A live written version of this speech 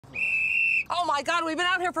Oh my God, we've been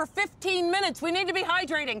out here for 15 minutes. We need to be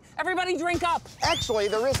hydrating. Everybody drink up. Actually,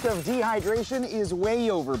 the risk of dehydration is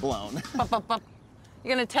way overblown.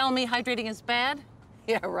 You're gonna tell me hydrating is bad?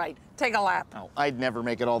 Yeah, right. Take a lap. Oh, I'd never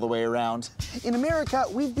make it all the way around. In America,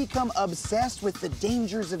 we've become obsessed with the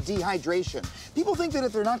dangers of dehydration. People think that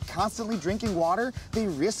if they're not constantly drinking water, they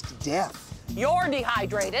risk death. You're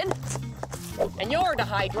dehydrated. And you're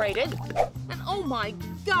dehydrated. And oh my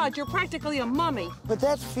God, you're practically a mummy. But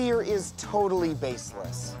that fear is totally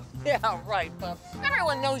baseless. Yeah, right, Pup.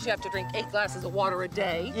 Everyone knows you have to drink 8 glasses of water a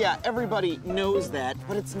day. Yeah, everybody knows that,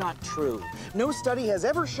 but it's not true. No study has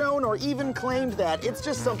ever shown or even claimed that. It's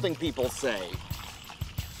just something people say.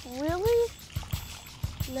 Really?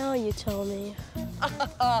 Now you tell me.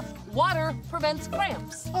 Water prevents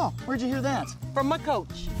cramps. Oh, where'd you hear that? From my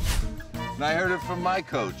coach. And I heard it from my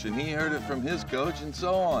coach, and he heard it from his coach, and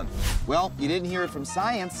so on. Well, you didn't hear it from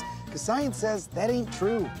science, because science says that ain't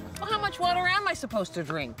true. Well, how much water am I supposed to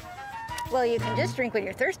drink? Well, you can just drink when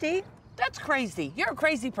you're thirsty. That's crazy. You're a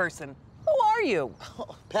crazy person. Who are you?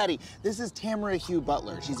 Oh, Patty, this is Tamara Hugh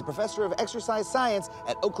Butler. She's a professor of exercise science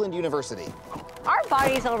at Oakland University. Our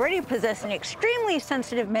bodies already possess an extremely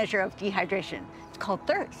sensitive measure of dehydration. It's called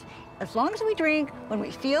thirst. As long as we drink when we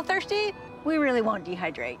feel thirsty, we really won't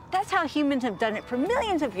dehydrate. That's how humans have done it for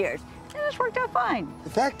millions of years, and it's worked out fine. The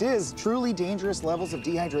fact is, truly dangerous levels of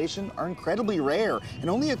dehydration are incredibly rare and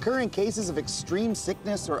only occur in cases of extreme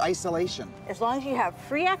sickness or isolation. As long as you have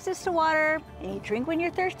free access to water and you drink when you're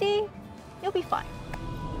thirsty, you'll be fine.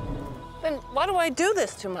 Then why do I do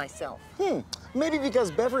this to myself? Maybe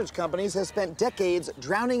because beverage companies have spent decades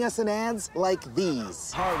drowning us in ads like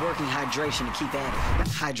these. Hard-working hydration to keep at it.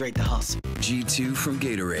 Hydrate the hustle. G2 from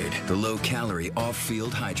Gatorade, the low-calorie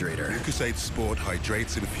off-field hydrator. Lucozade Sport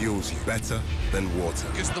hydrates and fuels you better than water.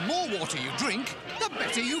 Because the more water you drink, the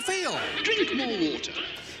better you feel. Drink more water.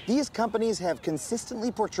 These companies have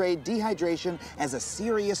consistently portrayed dehydration as a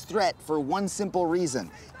serious threat for one simple reason.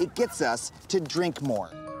 It gets us to drink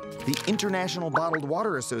more. The International Bottled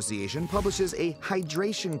Water Association publishes a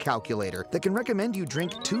hydration calculator that can recommend you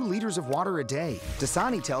drink 2 liters of water a day.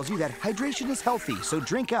 Dasani tells you that hydration is healthy, so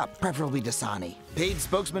drink up, preferably Dasani. Paid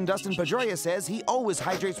spokesman Dustin Pedroia says he always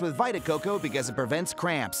hydrates with Vita Coco because it prevents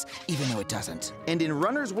cramps, even though it doesn't. And in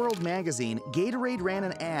Runner's World magazine, Gatorade ran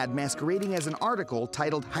an ad masquerading as an article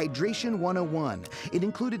titled Hydration 101. It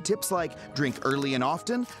included tips like drink early and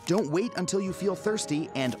often, don't wait until you feel thirsty,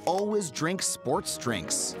 and always drink sports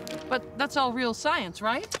drinks. But that's all real science,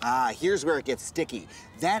 right? Ah, here's where it gets sticky.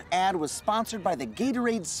 That ad was sponsored by the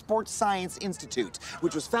Gatorade Sports Science Institute,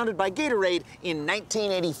 which was founded by Gatorade in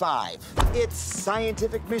 1985. Its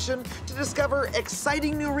scientific mission to discover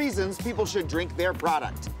exciting new reasons people should drink their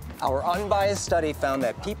product. Our unbiased study found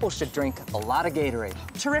that people should drink a lot of Gatorade.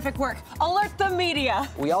 Terrific work. Alert the media.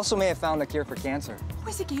 We also may have found the cure for cancer. Oh,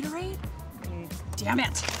 is it Gatorade? Damn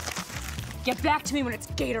it. Get back to me when it's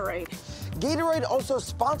Gatorade. Gatorade also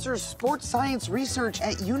sponsors sports science research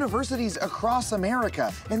at universities across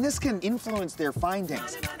America, and this can influence their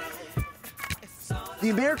findings. The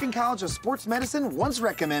American College of Sports Medicine once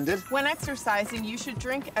recommended, when exercising, you should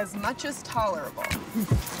drink as much as tolerable.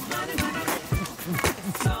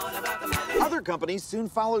 Other companies soon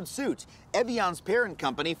followed suit. Evian's parent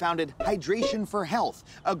company founded Hydration for Health,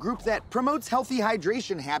 a group that promotes healthy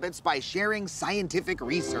hydration habits by sharing scientific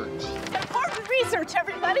research. Important research,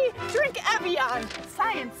 everybody! Drink Evian!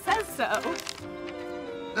 Science says so.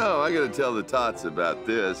 No, I gotta tell the tots about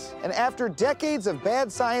this. And after decades of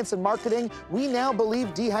bad science and marketing, we now believe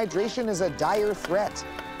dehydration is a dire threat.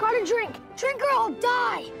 Gotta drink. Drink or I'll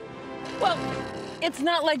die. Well, it's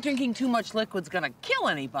not like drinking too much liquid's gonna kill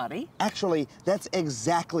anybody. Actually, that's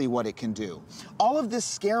exactly what it can do. All of this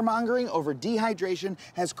scaremongering over dehydration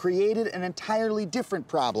has created an entirely different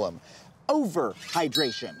problem: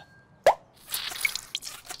 overhydration.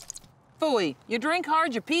 Phooey, you drink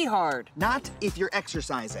hard, you pee hard. Not if you're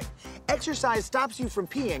exercising. Exercise stops you from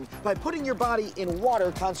peeing by putting your body in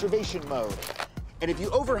water conservation mode. And if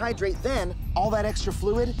you overhydrate then, all that extra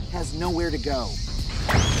fluid has nowhere to go.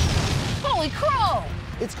 Holy crow!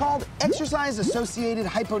 It's called exercise-associated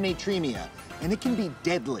hyponatremia, and it can be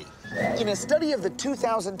deadly. In a study of the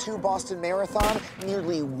 2002 Boston Marathon,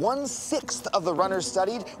 nearly 1/6 of the runners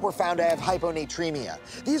studied were found to have hyponatremia.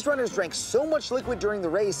 These runners drank so much liquid during the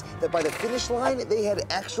race that by the finish line, they had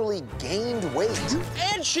actually gained weight.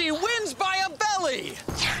 And she wins by a belly!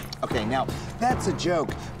 Okay, now, that's a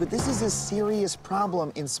joke, but this is a serious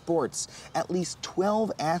problem in sports. At least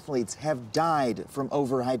 12 athletes have died from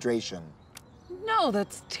overhydration. No,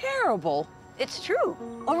 that's terrible. It's true.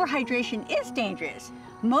 Overhydration is dangerous.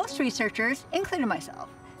 Most researchers, including myself,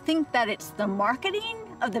 think that it's the marketing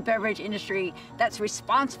of the beverage industry that's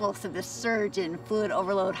responsible for this surge in fluid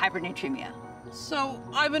overload hypernatremia. So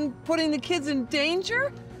I've been putting the kids in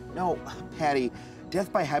danger? No, Patty,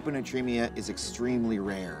 death by hyponatremia is extremely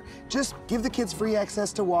rare. Just give the kids free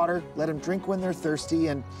access to water, let them drink when they're thirsty,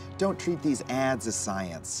 and don't treat these ads as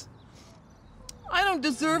science. I don't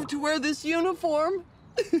deserve to wear this uniform.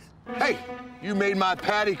 Hey, you made my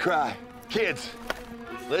Patty cry. Kids,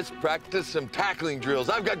 let's practice some tackling drills.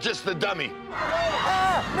 I've got just the dummy.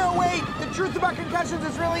 No, wait! The truth about concussions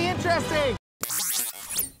is really interesting!